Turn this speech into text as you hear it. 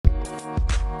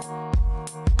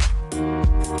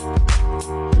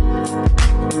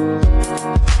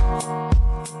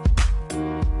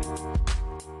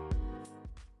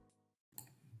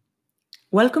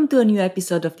Welcome to a new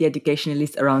episode of the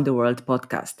Educationalist Around the World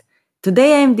podcast.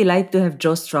 Today I am delighted to have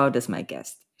Jo Stroud as my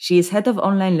guest. She is head of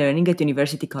online learning at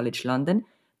University College London,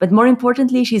 but more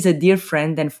importantly, she is a dear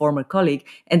friend and former colleague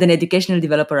and an educational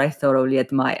developer I thoroughly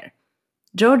admire.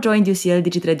 Jo joined UCL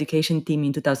Digital Education team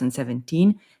in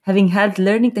 2017, having held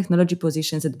learning technology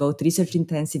positions at both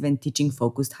research-intensive and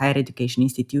teaching-focused higher education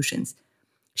institutions.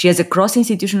 She has a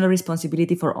cross-institutional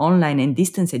responsibility for online and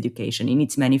distance education in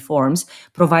its many forms,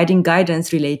 providing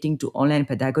guidance relating to online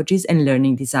pedagogies and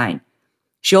learning design.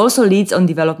 She also leads on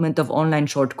development of online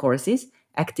short courses,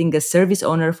 acting as service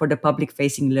owner for the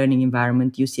public-facing learning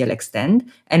environment UCL Extend,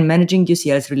 and managing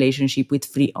UCL's relationship with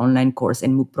free online course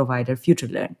and MOOC provider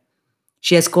FutureLearn.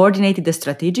 She has coordinated the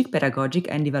strategic, pedagogic,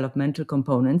 and developmental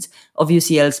components of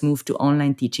UCL's move to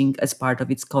online teaching as part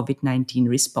of its COVID-19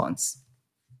 response.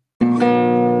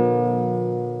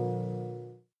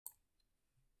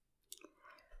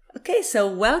 Okay, so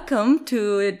welcome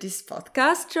to this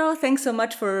podcast, Jo. Thanks so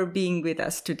much for being with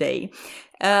us today.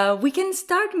 We can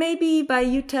start maybe by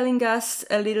you telling us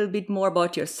a little bit more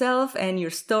about yourself and your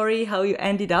story, how you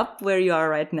ended up where you are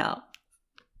right now.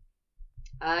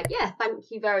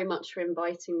 Thank you very much for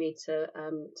inviting me to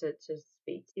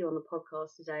speak to you on the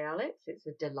podcast today, Alex. It's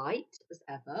a delight as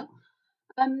ever.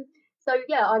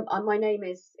 My name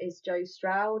is Jo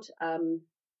Stroud.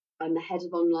 I'm the head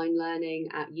of online learning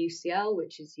at UCL,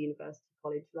 which is University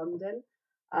College London.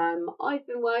 I've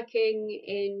been working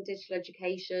in digital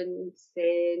education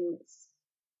since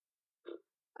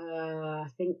I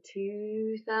think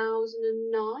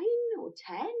 2009 or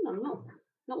 10. I'm not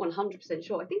 100%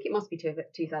 sure. I think it must be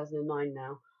 2009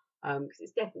 now, because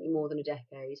it's definitely more than a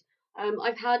decade.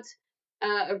 I've had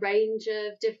a range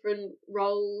of different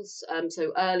roles.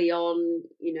 So early on,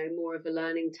 more of a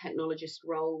learning technologist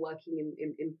role, working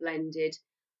in blended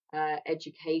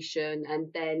education,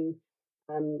 and then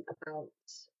about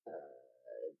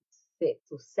 6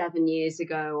 or 7 years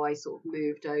ago, I sort of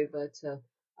moved over to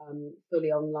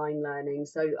fully online learning.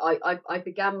 So I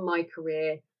began my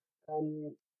career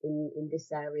in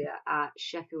this area at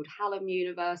Sheffield Hallam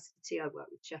University. I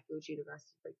worked with Sheffield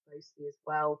University very closely as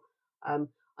well.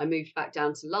 I moved back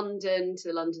down to London, to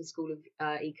the London School of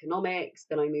Economics.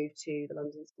 Then I moved to the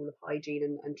London School of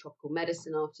Hygiene and Tropical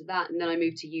Medicine after that. And then I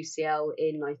moved to UCL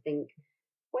in, I think,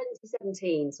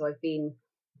 2017. So I've been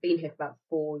here for about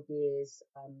 4 years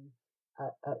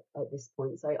at this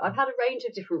point. So I've had a range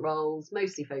of different roles,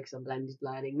 mostly focused on blended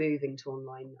learning, moving to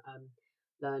online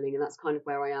learning, and that's kind of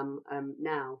where I am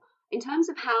now. In terms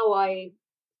of how I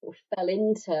sort of fell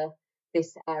into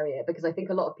this area, because I think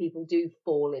a lot of people do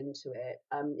fall into it.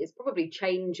 It's probably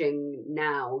changing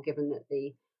now, given that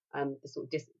the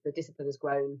discipline has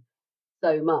grown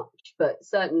so much. But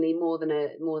certainly more than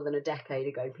a decade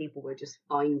ago, people were just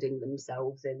finding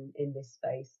themselves in this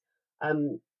space.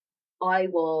 I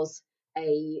was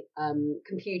a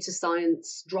computer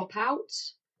science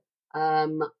dropout.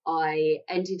 I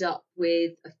ended up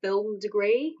with a film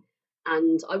degree,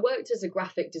 and I worked as a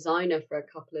graphic designer for a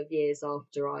couple of years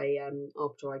after I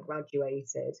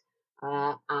graduated,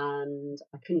 and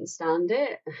I couldn't stand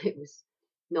it. It was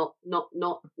not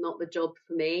the job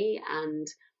for me, and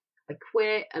I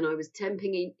quit. And I was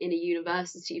temping in a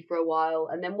university for a while,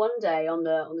 and then one day on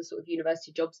the sort of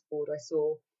university jobs board, I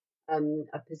saw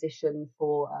a position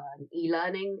for an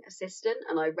e-learning assistant,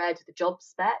 and I read the job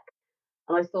spec,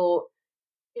 and I thought,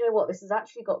 you know what, this has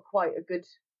actually got quite a good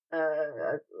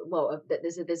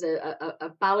there's a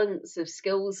balance of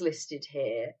skills listed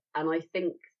here, and I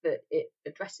think that it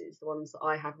addresses the ones that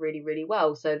I have really, really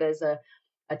well. So there's a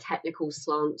technical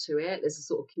slant to it, there's a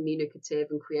sort of communicative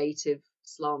and creative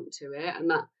slant to it, and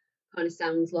that kind of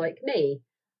sounds like me.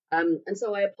 And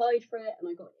so I applied for it, and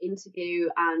I got an interview,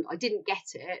 and I didn't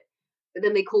get it. But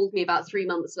then they called me about 3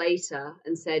 months later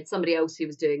and said somebody else who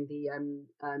was doing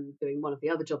doing one of the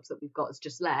other jobs that we've got has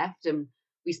just left, and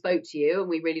we spoke to you and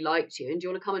we really liked you, and do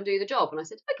you want to come and do the job? And I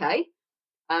said, okay.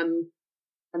 And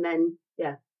then,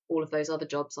 all of those other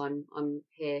jobs, I'm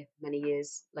here many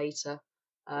years later,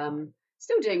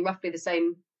 still doing roughly the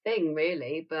same thing,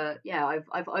 really. But yeah,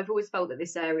 I've always felt that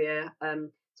this area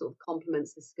sort of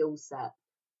complements the skill set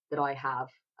that I have,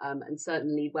 and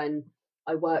certainly when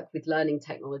I work with learning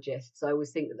technologists, I always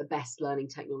think that the best learning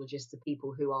technologists are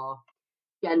people who are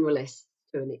generalists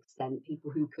to an extent,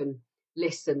 people who can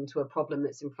listen to a problem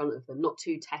that's in front of them, not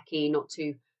too techy, not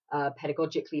too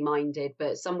pedagogically minded,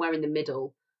 but somewhere in the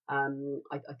middle. I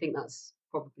think that's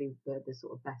probably the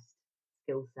sort of best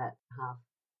skill set to have.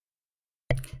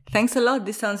 Thanks a lot.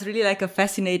 This sounds really like a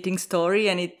fascinating story,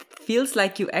 and it feels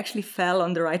like you actually fell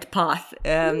on the right path.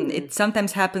 It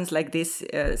sometimes happens like this,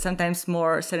 sometimes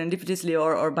more serendipitously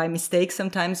or by mistake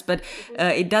sometimes, but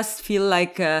it does feel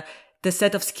like the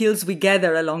set of skills we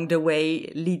gather along the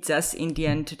way leads us in the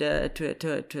end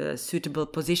to a suitable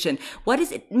position. What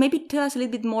is it? Maybe tell us a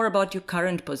little bit more about your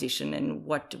current position and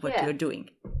what Yeah. you're doing.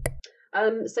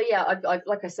 So yeah, I've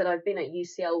like I said, I've been at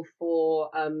UCL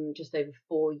for just over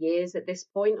 4 years at this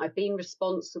point. I've been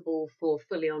responsible for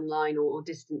fully online or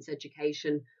distance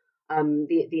education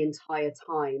the entire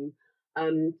time.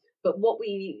 But what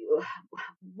we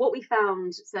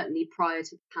found certainly prior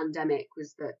to the pandemic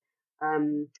was that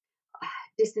um,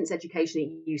 distance education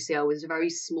at UCL was a very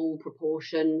small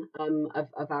proportion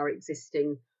of our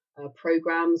existing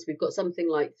programs. We've got something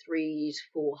like 300 to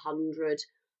 400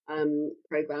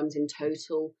 programs in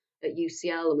total at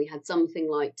UCL, and we had something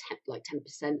like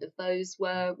 10% of those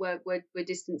were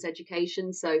distance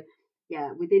education. So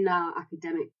yeah, within our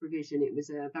academic provision, it was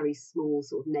a very small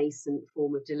sort of nascent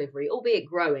form of delivery, albeit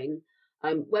growing.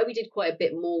 Where we did quite a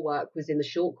bit more work was in the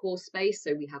short course space.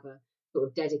 So we have a sort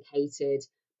of dedicated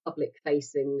public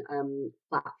facing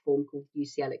platform called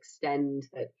UCL Extend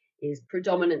that is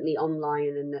predominantly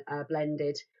online and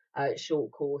blended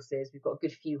short courses. We've got a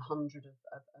good few hundred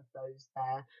of those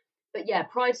there. But yeah,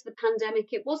 prior to the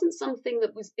pandemic, it wasn't something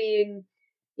that was being,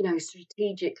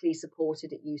 strategically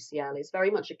supported at UCL. It's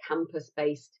very much a campus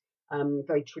based,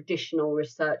 very traditional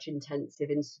research intensive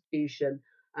institution.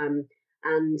 And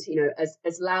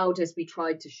as loud as we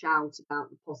tried to shout about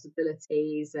the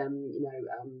possibilities,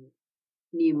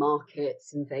 new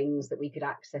markets and things that we could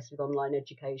access with online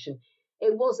education,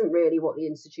 it wasn't really what the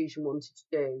institution wanted to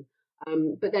do.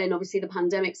 But then obviously the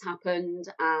pandemics happened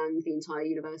and the entire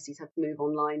universities had to move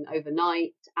online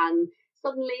overnight. And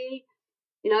suddenly,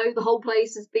 the whole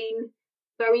place has been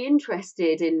very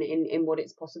interested in what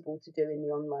it's possible to do in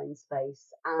the online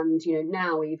space. And,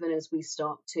 now even as we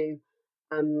start to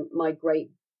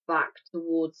migrate back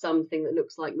towards something that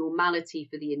looks like normality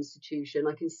for the institution,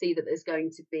 I can see that there's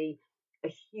going to be a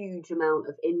huge amount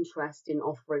of interest in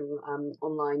offering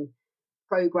online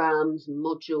programs and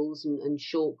modules and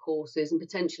short courses and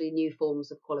potentially new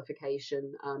forms of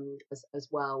qualification as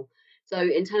well. So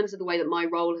in terms of the way that my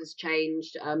role has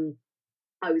changed,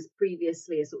 I was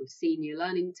previously a sort of senior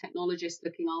learning technologist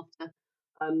looking after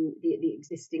the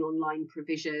existing online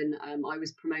provision. I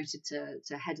was promoted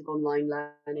to head of online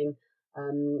learning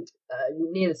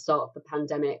near the start of the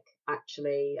pandemic,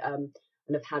 actually, and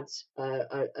have had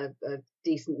a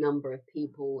decent number of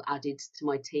people added to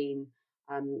my team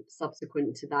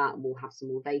subsequent to that, and we'll have some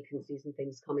more vacancies and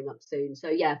things coming up soon. So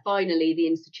yeah, finally the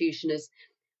institution has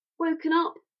woken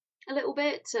up a little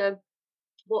bit to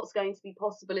what's going to be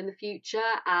possible in the future,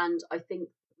 and I think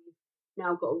we've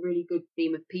now got a really good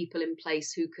team of people in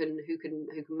place who can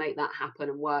make that happen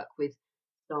and work with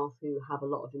staff who have a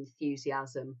lot of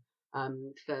enthusiasm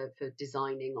for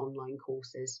designing online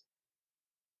courses.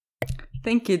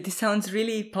 Thank you. This sounds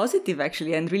really positive,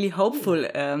 actually, and really hopeful,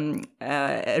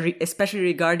 especially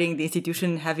regarding the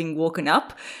institution having woken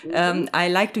up. I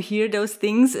like to hear those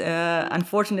things.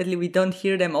 Unfortunately, we don't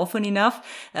hear them often enough.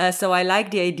 So I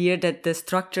like the idea that the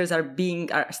structures are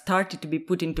started to be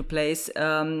put into place.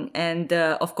 And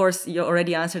of course, you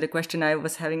already answered the question I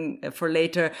was having for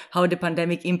later, how the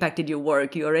pandemic impacted your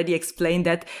work. You already explained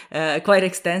that quite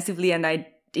extensively, and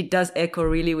it does echo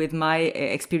really with my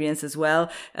experience as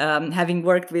well. Having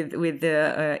worked with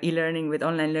e-learning, with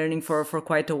online learning for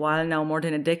quite a while now, more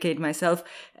than a decade myself,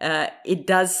 it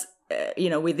does,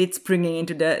 with it springing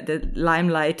into the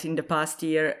limelight in the past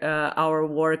year, our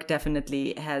work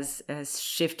definitely has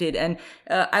shifted. And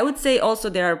I would say also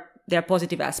there are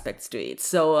positive aspects to it.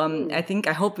 So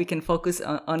I hope we can focus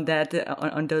on that,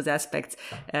 on those aspects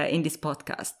in this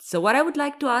podcast. So what I would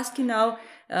like to ask you now,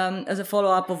 as a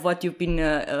follow-up of what you've been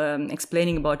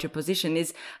explaining about your position,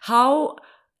 is how,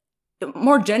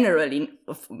 more generally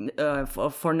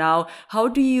for now, how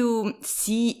do you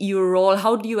see your role?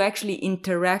 How do you actually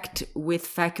interact with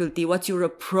faculty? What's your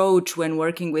approach when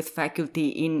working with faculty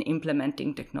in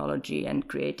implementing technology and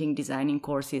designing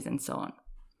courses and so on?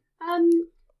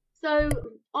 So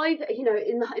I've,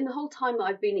 in the whole time that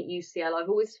I've been at UCL, I've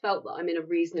always felt that I'm in a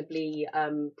reasonably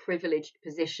privileged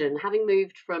position, having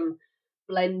moved from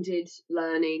blended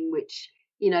learning, which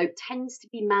tends to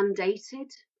be mandated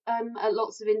at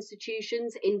lots of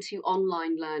institutions, into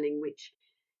online learning, which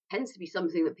tends to be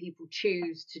something that people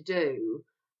choose to do.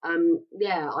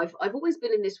 I've always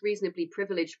been in this reasonably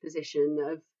privileged position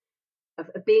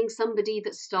of being somebody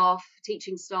that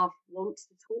teaching staff wants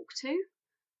to talk to.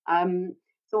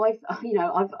 So I've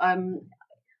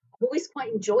always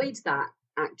quite enjoyed that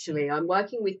actually. I'm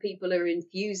working with people who are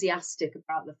enthusiastic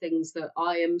about the things that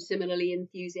I am similarly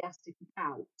enthusiastic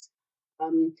about.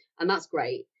 And that's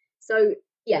great. So,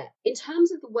 yeah, in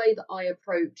terms of the way that I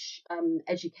approach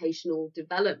educational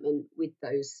development with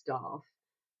those staff,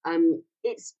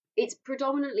 it's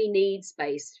predominantly needs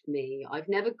based for me. I've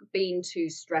never been too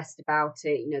stressed about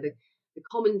it. You know, the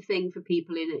common thing for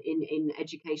people in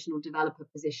educational developer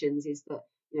positions is that,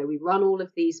 you know, we run all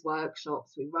of these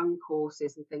workshops, we run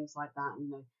courses and things like that, and,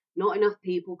 you know, not enough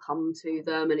people come to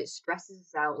them, and it stresses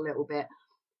us out a little bit.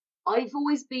 I've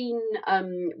always been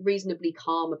reasonably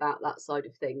calm about that side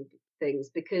of things,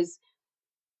 because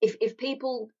if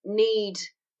people need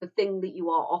the thing that you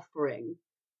are offering,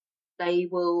 they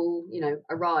will, you know,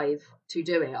 arrive to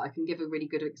do it. I can give a really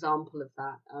good example of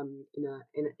that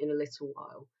in a little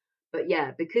while. But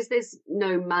yeah, because there's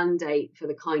no mandate for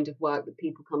the kind of work that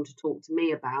people come to talk to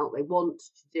me about, they want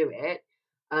to do it.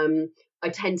 Um, I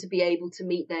tend to be able to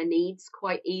meet their needs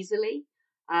quite easily.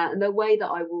 And the way that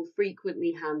I will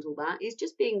frequently handle that is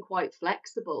just being quite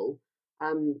flexible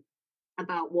um,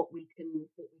 about what we can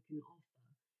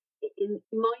offer. In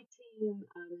my team,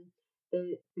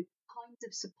 the kinds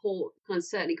of support,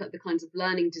 certainly the kinds of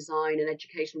learning design and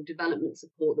educational development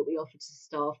support that we offer to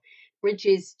staff,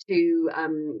 bridges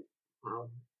to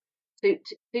well,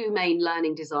 two main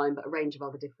learning design, but a range of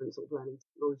other different sort of learning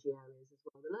technology areas as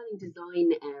well. The learning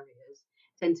design areas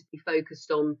tend to be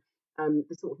focused on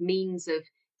the sort of means of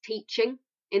teaching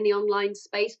in the online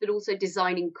space, but also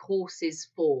designing courses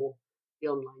for the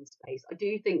online space. I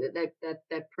do think that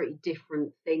they're pretty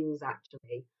different things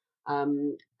actually,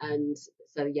 and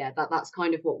so yeah, that's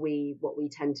kind of what we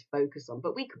tend to focus on.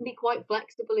 But we can be quite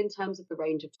flexible in terms of the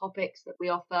range of topics that we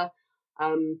offer.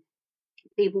 Um,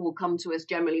 People will come to us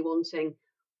generally wanting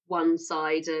one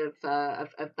side of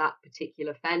that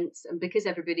particular fence, and because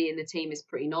everybody in the team is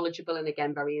pretty knowledgeable and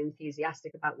again very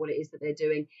enthusiastic about what it is that they're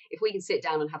doing, if we can sit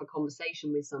down and have a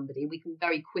conversation with somebody, we can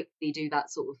very quickly do that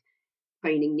sort of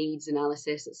training needs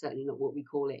analysis. It's certainly not what we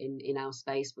call it in our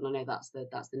space, but I know that's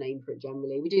the name for it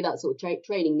generally. We do that sort of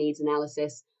training needs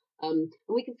analysis, and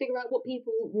we can figure out what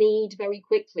people need very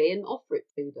quickly and offer it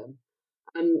to them.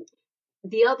 Um,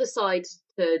 the other side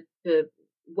to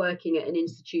working at an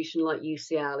institution like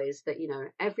UCL is that, you know,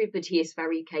 everybody is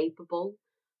very capable,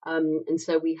 and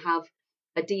so we have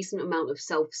a decent amount of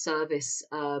self-service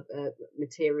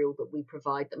material that we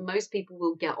provide that most people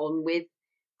will get on with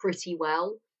pretty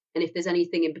well. And if there's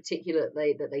anything in particular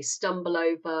that they stumble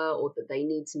over or that they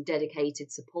need some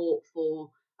dedicated support for,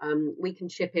 we can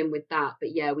chip in with that.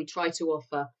 But yeah, we try to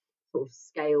offer sort of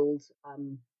scaled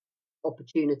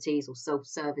opportunities or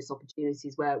self-service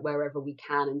opportunities wherever we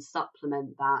can, and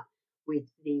supplement that with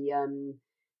the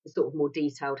sort of more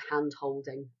detailed hand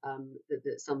holding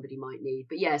that somebody might need.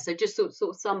 But yeah, so just sort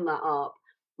of sum that up.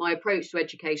 My approach to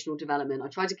educational development, I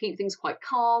try to keep things quite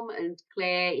calm and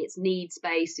clear. It's needs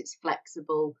based, it's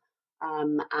flexible,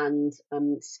 and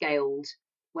scaled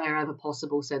wherever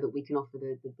possible, so that we can offer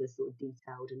the sort of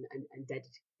detailed and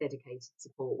dedicated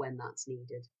support when that's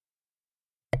needed.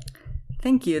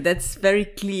 Thank you. That's very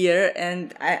clear.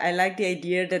 And I like the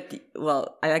idea that,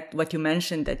 well, I like what you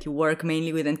mentioned, that you work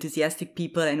mainly with enthusiastic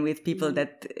people and with people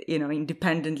that, you know,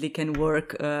 independently can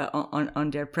work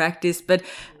on their practice. But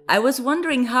I was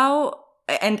wondering how,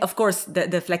 and of course,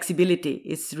 the flexibility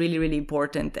is really, really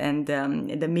important. And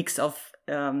the mix of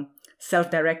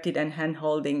self-directed and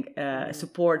hand-holding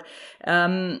support.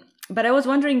 But I was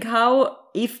wondering how,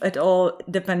 if at all,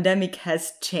 the pandemic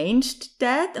has changed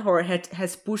that or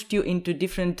has pushed you into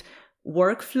different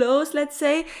workflows, let's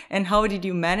say, and how did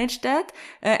you manage that?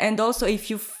 And also if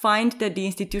you find that the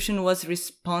institution was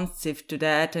responsive to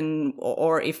that, and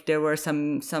or if there were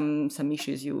some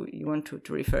issues you want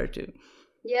to refer to.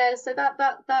 Yeah, so that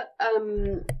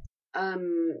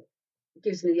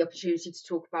gives me the opportunity to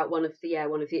talk about one of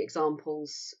the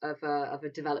examples of a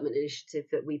development initiative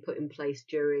that we put in place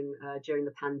during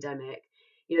the pandemic.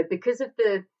 You know, because of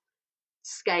the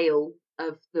scale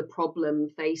of the problem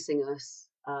facing us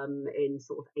in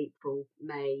sort of April,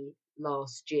 May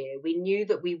last year, we knew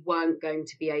that we weren't going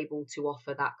to be able to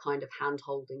offer that kind of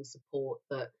hand-holding support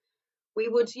that we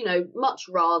would, you know, much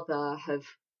rather have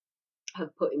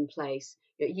put in place.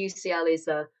 You know, UCL is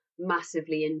a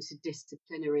massively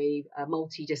interdisciplinary,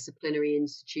 multidisciplinary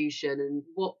institution, and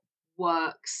what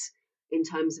works in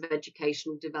terms of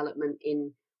educational development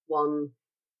in one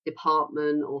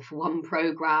department or for one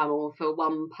program or for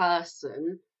one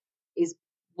person is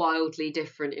wildly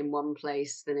different in one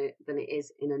place than it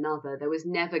is in another. There was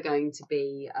never going to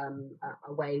be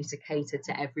a way to cater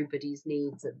to everybody's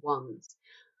needs at once.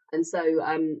 And so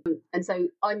I'm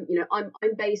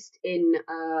based in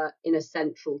a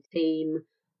central team.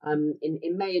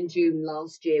 In May and June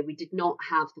last year, we did not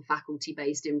have the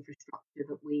faculty-based infrastructure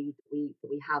that we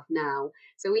have now.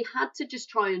 So we had to just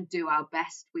try and do our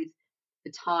best with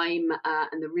the time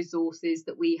and the resources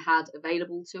that we had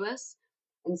available to us.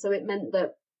 And so it meant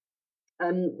that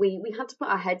we had to put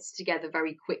our heads together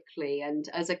very quickly. And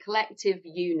as a collective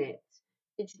unit,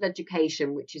 digital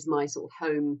education, which is my sort of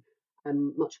home,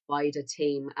 much wider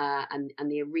team, and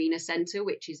the Arena Centre,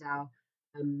 which is our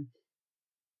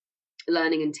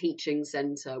learning and teaching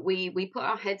centre, we put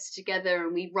our heads together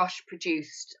and we rush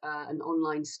produced an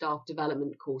online staff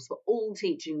development course for all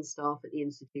teaching staff at the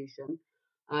institution.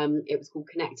 It was called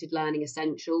Connected Learning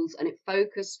Essentials, and it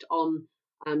focused on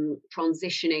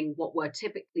transitioning what were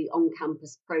typically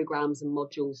on-campus programs and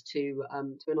modules to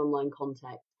an online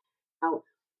context. Now,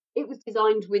 it was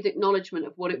designed with acknowledgement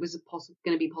of what it was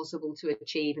going to be possible to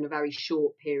achieve in a very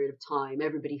short period of time.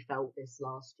 Everybody felt this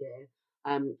last year.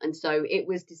 And so it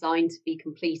was designed to be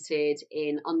completed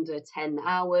in under 10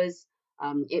 hours.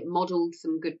 It modelled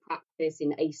some good practice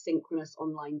in asynchronous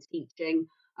online teaching.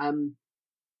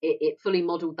 It fully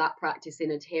modelled that practice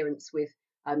in adherence with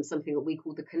something that we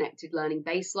call the connected learning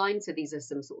baseline. So these are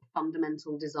some sort of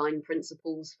fundamental design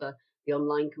principles for the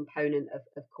online component of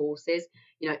courses.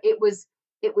 It was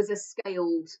a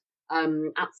scaled,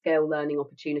 at scale learning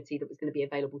opportunity that was going to be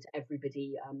available to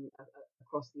everybody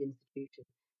across the institution.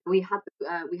 We had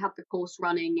the course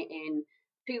running in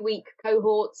 2-week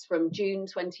cohorts from June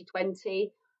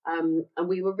 2020, and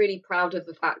we were really proud of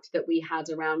the fact that we had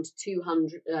around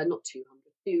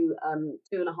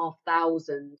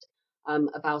 2,500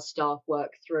 of our staff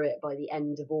work through it by the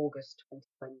end of August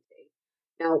 2020.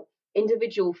 Now,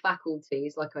 individual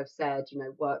faculties, like I've said,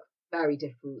 work very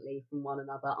differently from one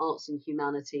another. Arts and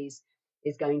humanities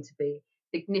is going to be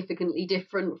significantly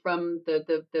different from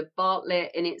the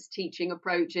Bartlett in its teaching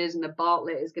approaches, and the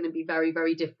Bartlett is going to be very,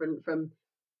 very different from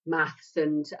maths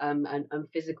and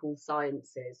physical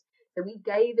sciences. So we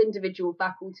gave individual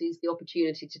faculties the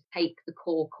opportunity to take the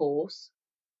core course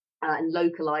and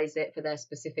localize it for their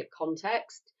specific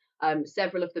context.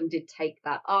 Several of them did take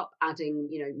that up, adding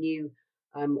new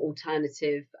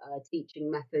alternative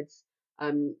teaching methods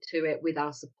to it with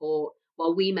our support,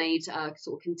 while we made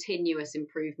sort of continuous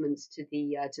improvements to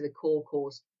the core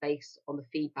course based on the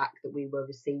feedback that we were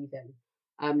receiving.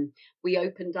 We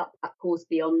opened up that course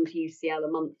beyond UCL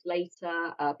a month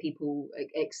later. People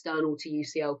external to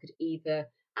UCL could either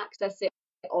access it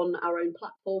on our own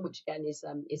platform, which again is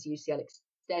UCL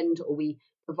Extend, or we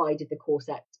provided the course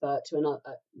export to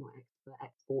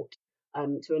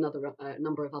another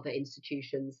number of other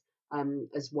institutions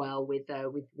as well with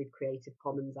Creative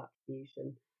Commons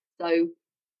attribution. So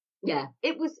yeah,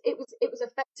 it was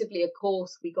effectively a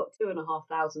course. We got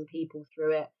 2,500 people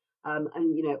through it, and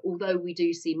although we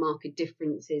do see marked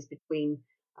differences between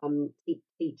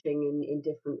teaching in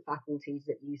different faculties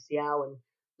at UCL, and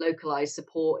localized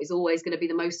support is always going to be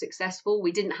the most successful,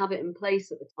 we didn't have it in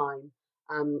place at the time,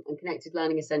 and Connected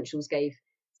Learning Essentials gave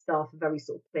staff a very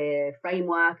sort of clear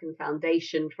framework and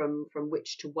foundation from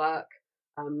which to work.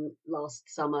 Last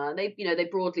summer, they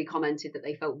broadly commented that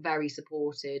they felt very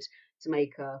supported to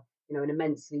make an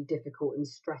immensely difficult and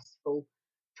stressful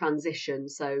transition.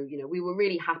 So we were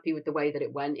really happy with the way that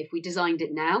it went. If we designed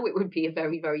it now, it would be a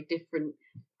very, very different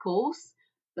course.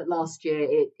 But last year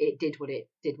it did what it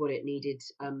needed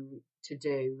to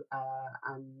do,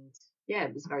 and yeah,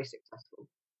 it was very successful.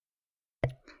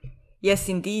 Yes,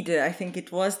 indeed. I think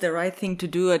it was the right thing to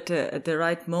do at the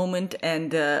right moment,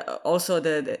 and also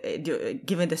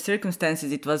given the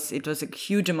circumstances, it was a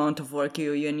huge amount of work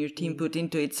you and your team put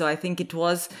into it. So I think it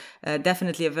was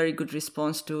definitely a very good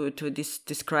response to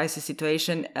this crisis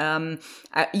situation.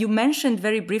 You mentioned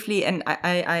very briefly, and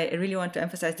I really want to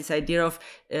emphasize this idea of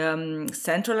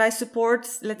centralized support,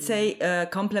 let's say,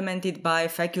 complemented by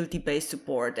faculty-based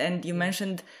support, and you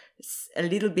mentioned a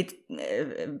little bit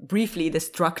briefly the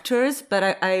structures, but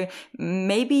I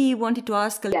maybe wanted to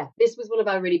ask. This was one of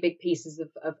our really big pieces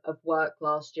of work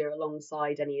last year,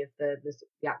 alongside any of the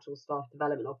actual staff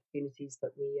development opportunities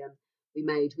that we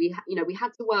made. We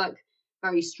had to work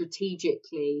very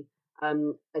strategically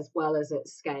as well as at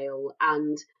scale,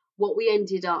 and what we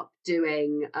ended up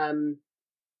doing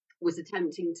was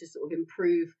attempting to sort of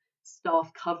improve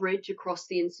staff coverage across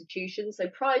the institution. So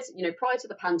prior to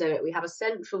the pandemic, we have a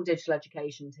central digital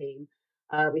education team.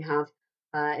 We have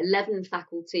 11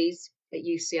 faculties at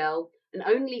UCL, and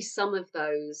only some of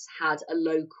those had a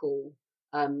local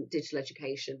digital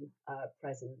education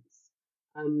presence.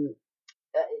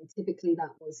 Typically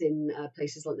that was in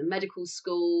places like the medical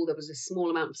school. There was a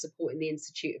small amount of support in the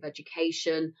Institute of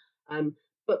Education,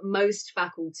 But most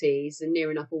faculties and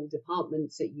near enough all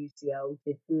departments at UCL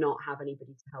did not have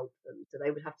anybody to help them, so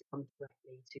they would have to come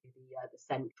directly to the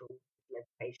central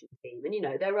education team.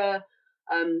 And there are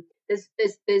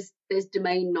there's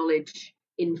domain knowledge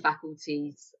in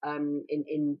faculties,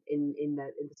 in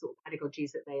the sort of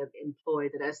pedagogies that they employ,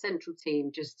 that a central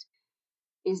team just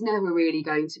is never really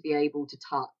going to be able to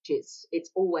touch.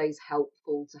 It's always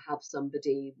helpful to have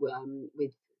somebody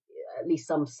with at least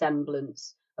some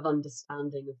semblance of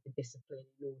understanding of the discipline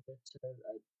in order to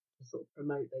sort of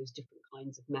promote those different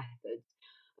kinds of methods.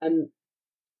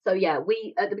 So yeah,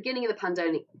 we at the beginning of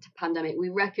the pandemic, we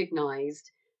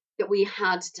recognised that we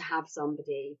had to have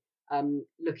somebody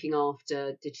looking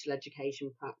after digital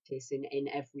education practice in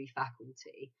every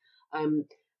faculty.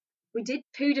 We did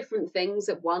two different things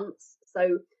at once.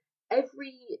 So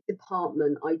every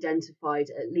department identified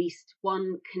at least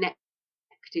one connected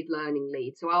learning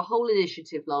lead. So our whole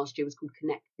initiative last year was called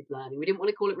Connected Learning. We didn't want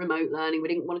to call it remote learning. We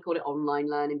didn't want to call it online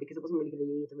learning because it wasn't really going to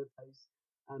be either of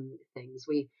those things.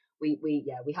 We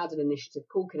had an initiative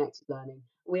called Connected Learning.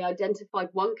 We identified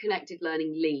one Connected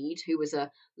Learning lead who was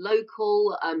a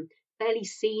local, fairly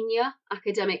senior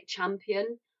academic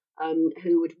champion,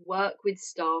 who would work with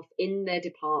staff in their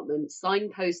department,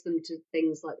 signpost them to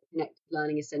things like the Connected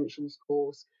Learning Essentials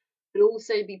course, but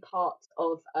also be part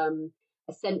of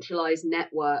a centralised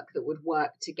network that would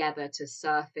work together to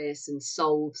surface and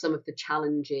solve some of the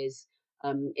challenges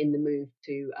in the move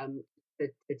to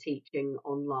teaching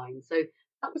online. So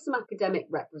that was some academic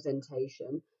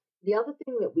representation. The other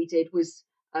thing that we did was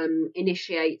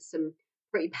initiate some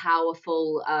pretty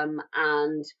powerful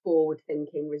and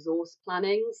forward-thinking resource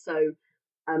planning. So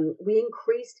we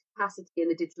increased capacity in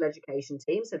the digital education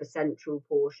team, so the central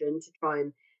portion, to try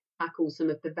and tackle some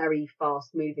of the very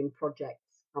fast-moving projects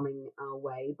coming our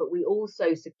way. But we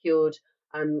also secured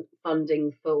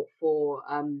funding for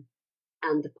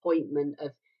and appointment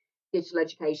of digital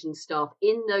education staff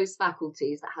in those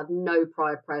faculties that had no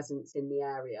prior presence in the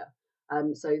area.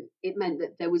 So it meant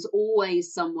that there was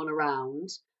always someone around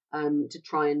to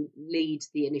try and lead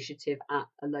the initiative at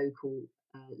a local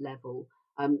level.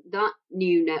 That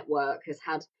new network has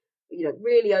had,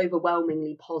 really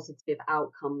overwhelmingly positive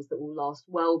outcomes that will last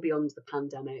well beyond the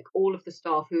pandemic. All of the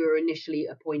staff who were initially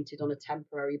appointed on a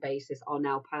temporary basis are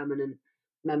now permanent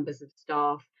members of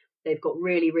staff. They've got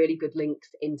really, really good links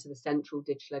into the central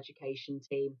digital education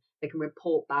team. They can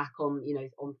report back on,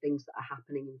 on things that are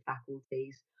happening in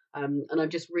faculties. And I'm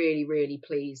just really, really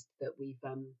pleased that we've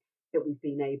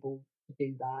been able to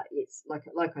do that. It's like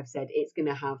I've said, it's going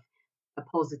to have a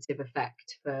positive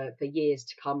effect for years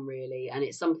to come, really. And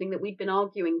it's something that we've been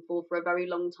arguing for a very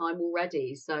long time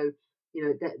already. So,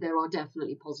 there are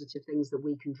definitely positive things that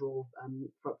we can draw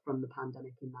from the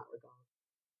pandemic in that regard.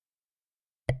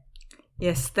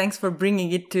 Yes, thanks for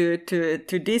bringing it to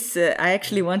this. I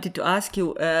actually wanted to ask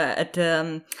you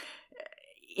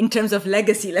in terms of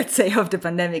legacy, let's say, of the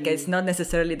pandemic. It's not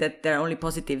necessarily that there are only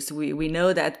positives. We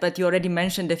know that, but you already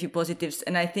mentioned a few positives,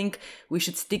 and I think we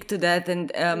should stick to that.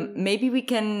 And maybe we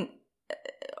can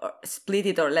split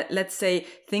it, or let's say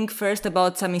think first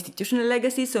about some institutional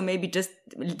legacy. So maybe just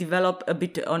develop a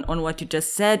bit on what you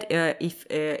just said,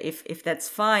 if that's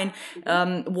fine.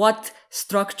 What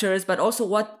structures, but also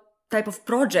what type of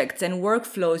projects and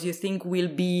workflows you think will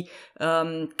be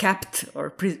kept or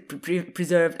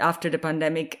preserved after the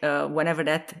pandemic, whenever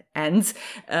that ends,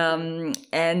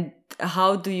 and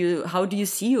how do you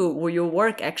see your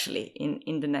work actually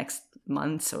in the next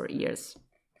months or years?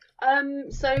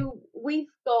 So we've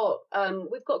got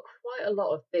quite a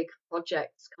lot of big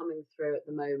projects coming through at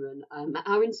the moment.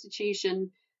 Our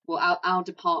institution, well, our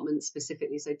department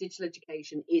specifically, so digital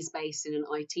education is based in an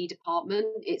IT department.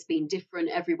 It's been different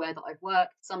everywhere that I've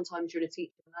worked. Sometimes you're in a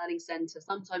teaching and learning centre,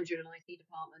 sometimes you're in an IT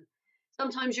department,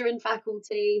 sometimes you're in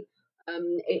faculty.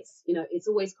 It's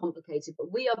always complicated,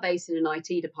 but we are based in an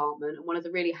IT department, and one of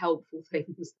the really helpful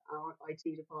things our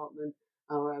IT department,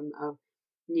 our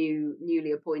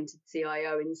newly appointed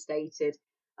CIO instated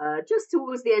just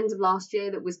towards the end of last year,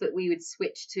 that we would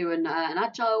switch to an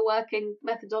agile working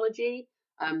methodology.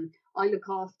 I look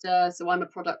after, so I'm a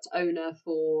product owner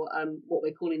for what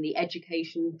we're calling the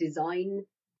education design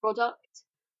product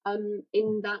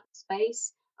in that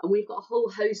space. And we've got a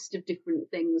whole host of different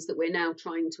things that we're now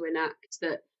trying to enact,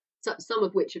 that some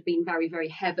of which have been very, very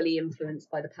heavily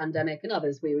influenced by the pandemic, and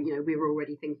others we were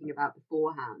already thinking about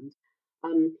beforehand.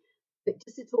 But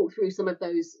just to talk through some of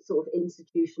those sort of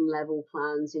institution level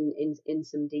plans in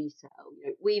some detail,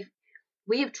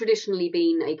 we have traditionally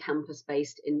been a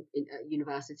campus-based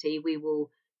university. We will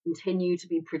continue to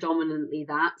be predominantly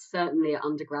that, certainly at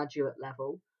undergraduate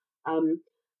level.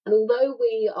 And although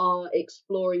we are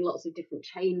exploring lots of different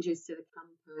changes to the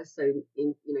campus, so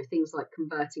in things like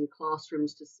converting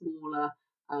classrooms to smaller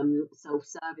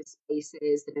self-service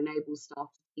spaces that enable staff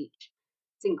to teach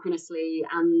synchronously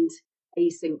and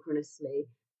asynchronously,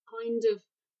 kind of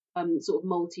sort of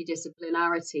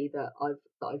multidisciplinarity that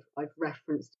I've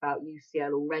referenced about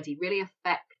UCL already really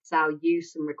affects our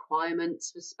use and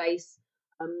requirements for space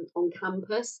on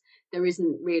campus. There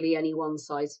isn't really any one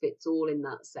size fits all in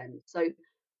that sense. So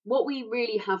what we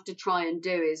really have to try and do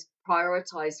is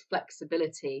prioritize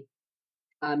flexibility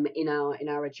in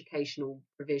our educational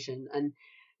provision, and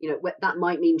that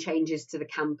might mean changes to the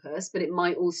campus, but it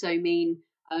might also mean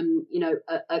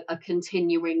a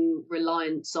continuing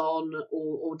reliance on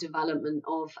or development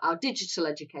of our digital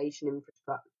education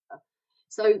infrastructure.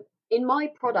 So in my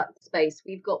product space,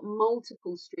 we've got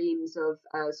multiple streams of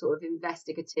sort of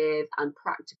investigative and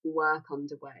practical work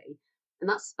underway. And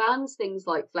that spans things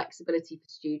like flexibility for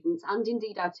students and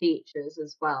indeed our teachers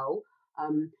as well.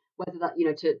 Whether that,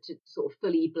 to sort of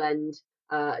fully blend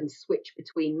and switch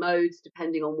between modes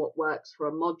depending on what works for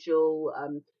a module,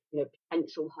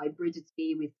 potential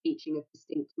hybridity with teaching of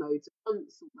distinct modes at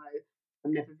once, although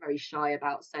I'm never very shy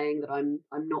about saying that I'm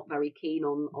not very keen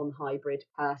on hybrid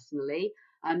personally.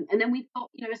 And then we've got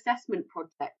assessment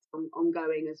projects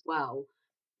ongoing as well.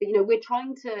 But we're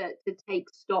trying to take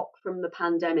stock from the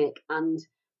pandemic and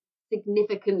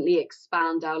significantly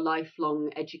expand our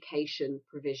lifelong education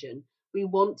provision. We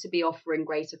want to be offering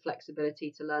greater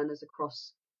flexibility to learners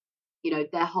across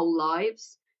their whole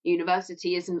lives.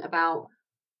 University isn't about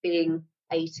being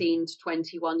 18 to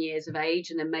 21 years of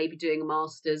age and then maybe doing a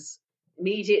master's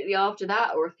immediately after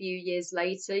that or a few years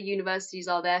later. Universities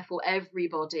are there for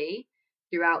everybody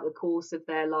throughout the course of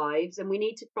their lives, and we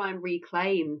need to try and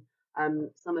reclaim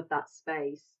some of that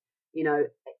space.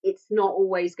 It's not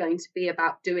always going to be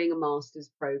about doing a master's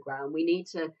program. We need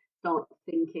to start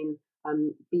thinking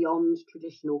beyond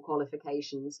traditional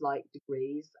qualifications like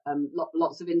degrees.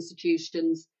 Lots of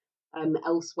institutions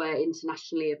elsewhere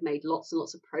internationally have made lots and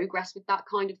lots of progress with that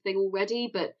kind of thing already,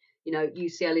 but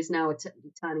UCL is now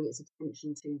turning its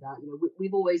attention to that.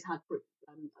 We've always had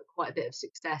quite a bit of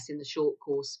success in the short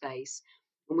course space,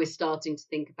 and we're starting to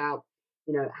think about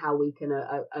how we can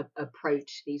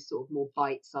approach these sort of more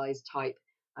bite-sized type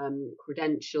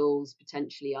credentials,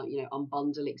 potentially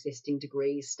unbundle existing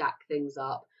degrees, stack things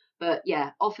up, but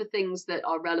offer things that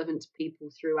are relevant to people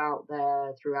throughout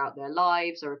their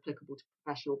lives, are applicable to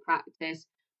professional practice,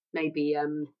 maybe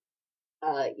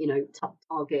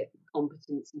target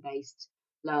competency-based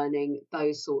learning,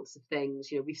 those sorts of things.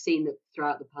 We've seen that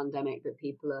throughout the pandemic that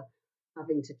people are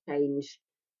having to change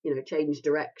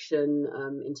direction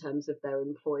in terms of their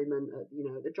employment at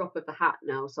the drop of the hat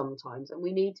now sometimes, and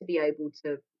we need to be able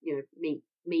to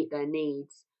meet their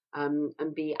needs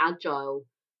and be agile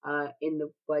in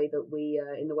the ways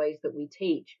that we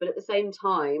teach. But at the same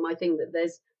time, I think that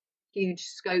there's huge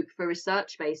scope for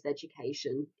research-based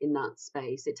education in that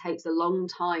space. It takes a long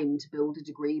time to build a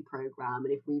degree program,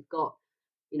 and if we've got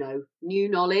new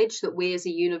knowledge that we as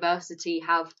a university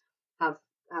have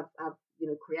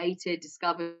created,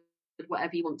 discovered,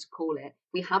 whatever you want to call it,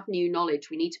 we have new knowledge.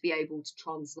 We need to be able to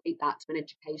translate that to an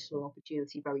educational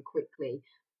opportunity very quickly.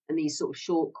 And these sort of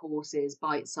short courses,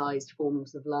 bite-sized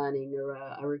forms of learning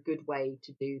are a good way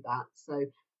to do that. So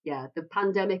the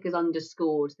pandemic has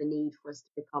underscored the need for us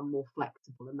to become more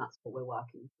flexible, and that's what we're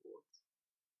working towards.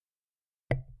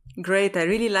 Great. I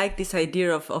really like this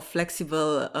idea of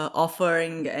flexible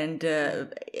offering and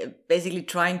basically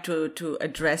trying to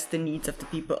address the needs of the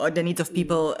people or the needs of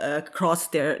people across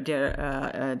their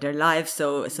lives.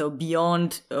 So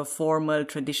beyond formal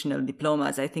traditional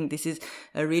diplomas, I think this is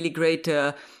a really great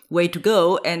way to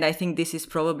go. And I think this is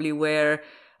probably where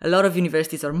a lot of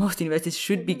universities or most universities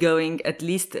should be going, at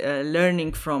least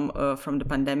learning from the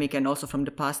pandemic and also from the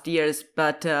past years.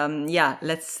 But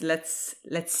let's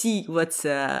see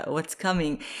what's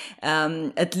coming.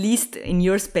 At least in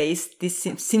your space, this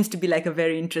seems to be like a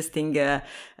very interesting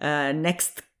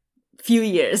next few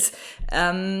years.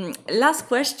 Last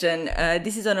question.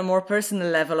 This is on a more personal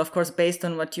level, of course, based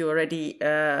on what you already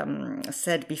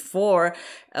said before.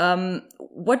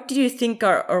 What do you think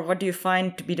or what do you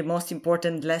find to be the most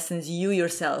important lessons you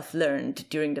yourself learned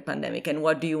during the pandemic, and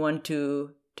what do you want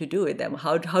to do with them?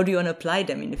 How do you want to apply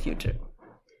them in the future?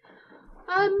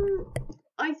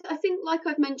 I think, like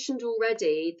I've mentioned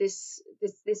already, this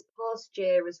past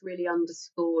year has really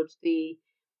underscored the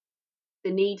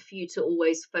need for you to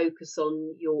always focus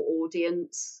on your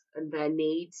audience and their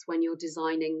needs when you're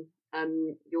designing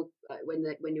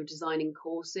when you're designing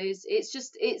courses.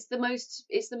 It's the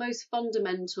most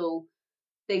fundamental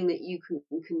thing that you can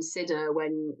consider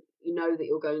when you know that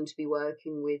you're going to be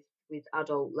working with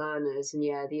adult learners, and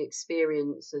yeah, the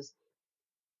experience has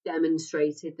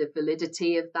demonstrated the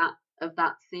validity of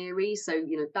that theory. So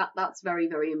that's very,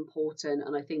 very important,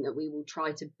 and I think that we will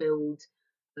try to build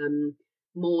um,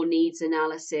 more needs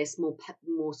analysis,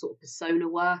 more sort of persona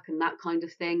work and that kind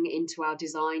of thing into our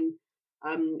design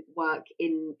work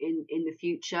in the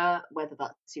future, whether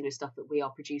that's stuff that we are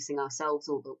producing ourselves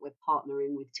or that we're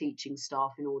partnering with teaching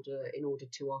staff in order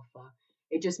to offer.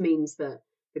 It just means that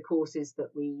the courses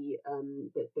that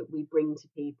that we bring to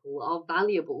people are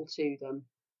valuable to them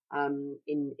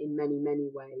in many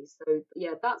ways. So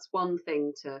yeah, that's one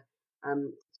thing to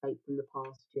take from the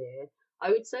past year. I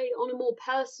would say on a more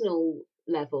personal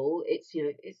level, it's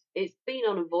been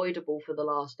unavoidable for the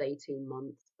last 18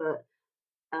 months, but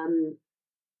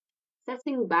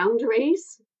setting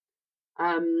boundaries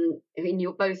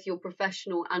in both your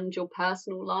professional and your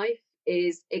personal life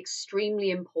is extremely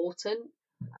important.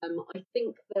 I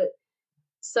think that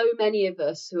so many of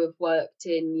us who have worked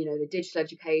in the digital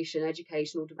education,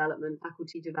 educational development,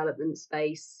 faculty development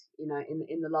space in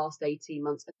the last 18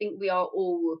 months, I think we are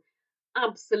all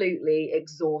absolutely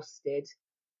exhausted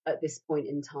at this point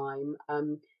in time.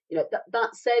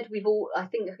 That said, I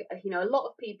think a lot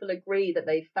of people agree that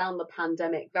they've found the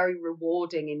pandemic very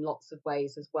rewarding in lots of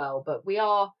ways as well, but we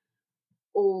are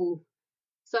all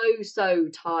so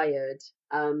tired.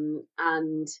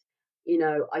 And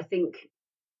I think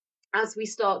as we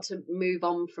start to move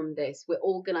on from this, we're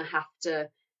all going to have to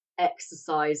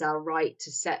exercise our right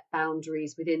to set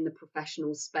boundaries within the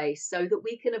professional space so that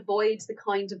we can avoid the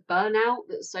kind of burnout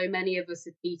that so many of us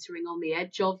are teetering on the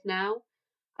edge of now.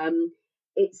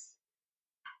 It's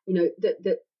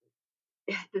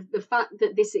the fact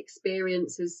that this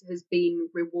experience has been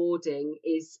rewarding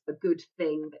is a good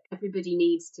thing, but everybody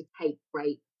needs to take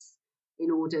breaks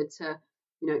in order to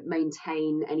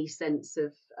maintain any sense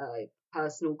of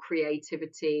personal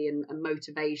creativity and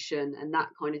motivation and that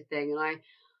kind of thing. And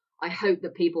I hope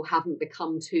that people haven't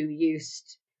become too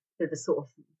used to the sort of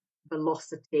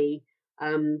velocity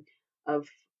of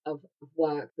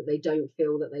work, that they don't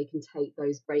feel that they can take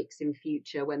those breaks in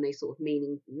future when they sort of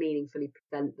meaningfully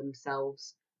present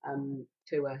themselves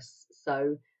to us.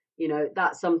 So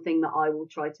that's something that I will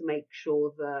try to make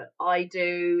sure that I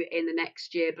do in the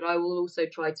next year, but I will also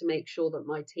try to make sure that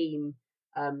my team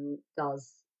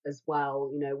does as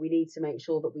well. We need to make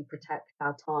sure that we protect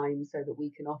our time so that we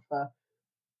can offer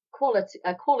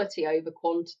quality over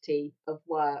quantity of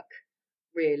work,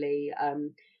 really.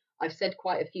 I've said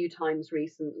quite a few times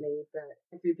recently that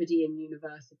everybody in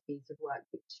universities have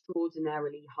worked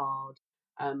extraordinarily hard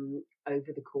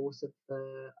over the course of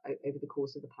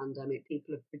the pandemic.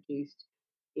 People have produced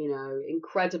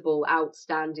incredible,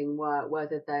 outstanding work,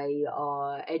 whether they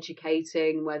are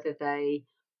educating, whether they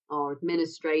are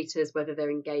administrators, whether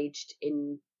they're engaged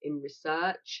in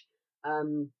research.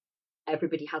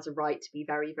 Everybody has a right to be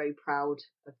very, very proud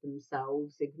of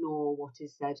themselves. Ignore what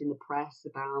is said in the press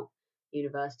about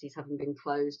universities having been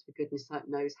closed for goodness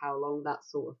knows how long, that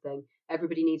sort of thing.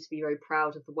 Everybody needs to be very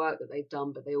proud of the work that they've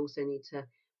done, but they also need to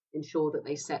ensure that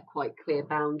they set quite clear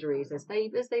boundaries, as they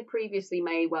previously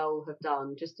may well have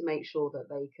done, just to make sure that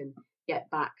they can get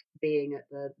back to being at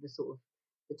the sort of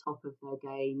the top of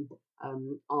their game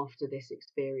after this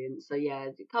experience. So yeah,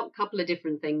 a couple of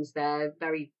different things there,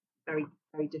 very, very,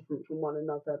 very different from one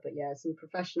another, but yeah, some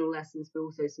professional lessons, but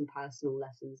also some personal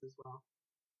lessons as well.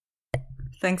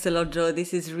 Thanks a lot, Jo.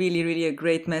 This is really, really a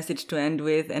great message to end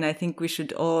with. And I think we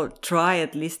should all try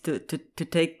at least to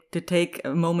take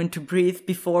a moment to breathe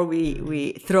before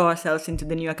we throw ourselves into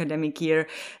the new academic year.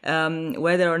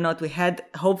 Whether or not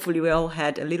hopefully we all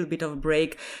had a little bit of a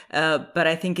break. But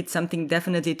I think it's something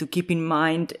definitely to keep in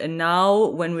mind now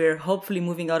when we're hopefully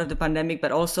moving out of the pandemic,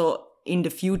 but also in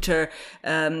the future,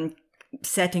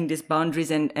 setting these boundaries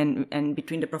and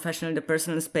between the professional and the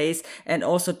personal space, and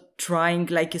also trying,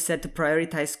 like you said, to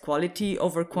prioritize quality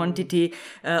over quantity.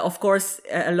 Of course,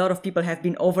 a lot of people have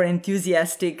been over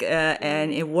enthusiastic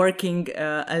and working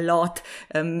a lot,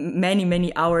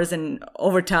 many hours and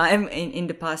overtime in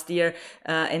the past year.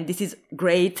 And this is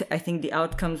great. I think the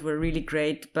outcomes were really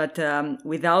great. But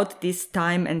without this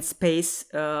time and space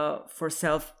for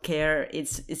self-care,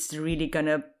 it's really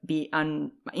gonna be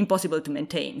impossible to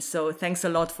maintain. So thanks a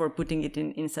lot for putting it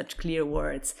in such clear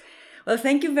words. Well,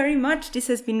 thank you very much. This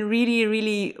has been really,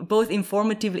 really both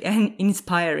informative and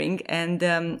inspiring. And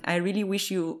I really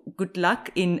wish you good luck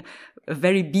in a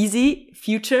very busy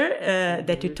future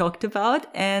that you talked about,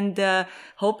 and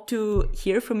hope to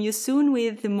hear from you soon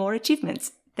with more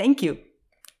achievements. Thank you.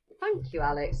 Thank you,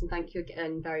 Alex. And thank you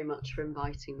again very much for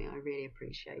inviting me. I really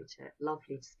appreciate it.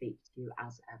 Lovely to speak to you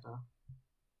as ever.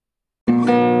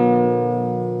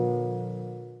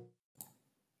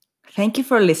 Thank you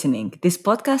for listening. This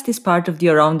podcast is part of the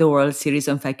Around the World series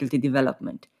on faculty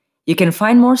development. You can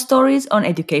find more stories on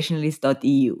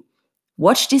educationalist.eu.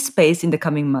 Watch this space in the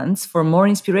coming months for more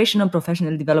inspiration on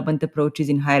professional development approaches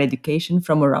in higher education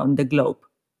from around the globe.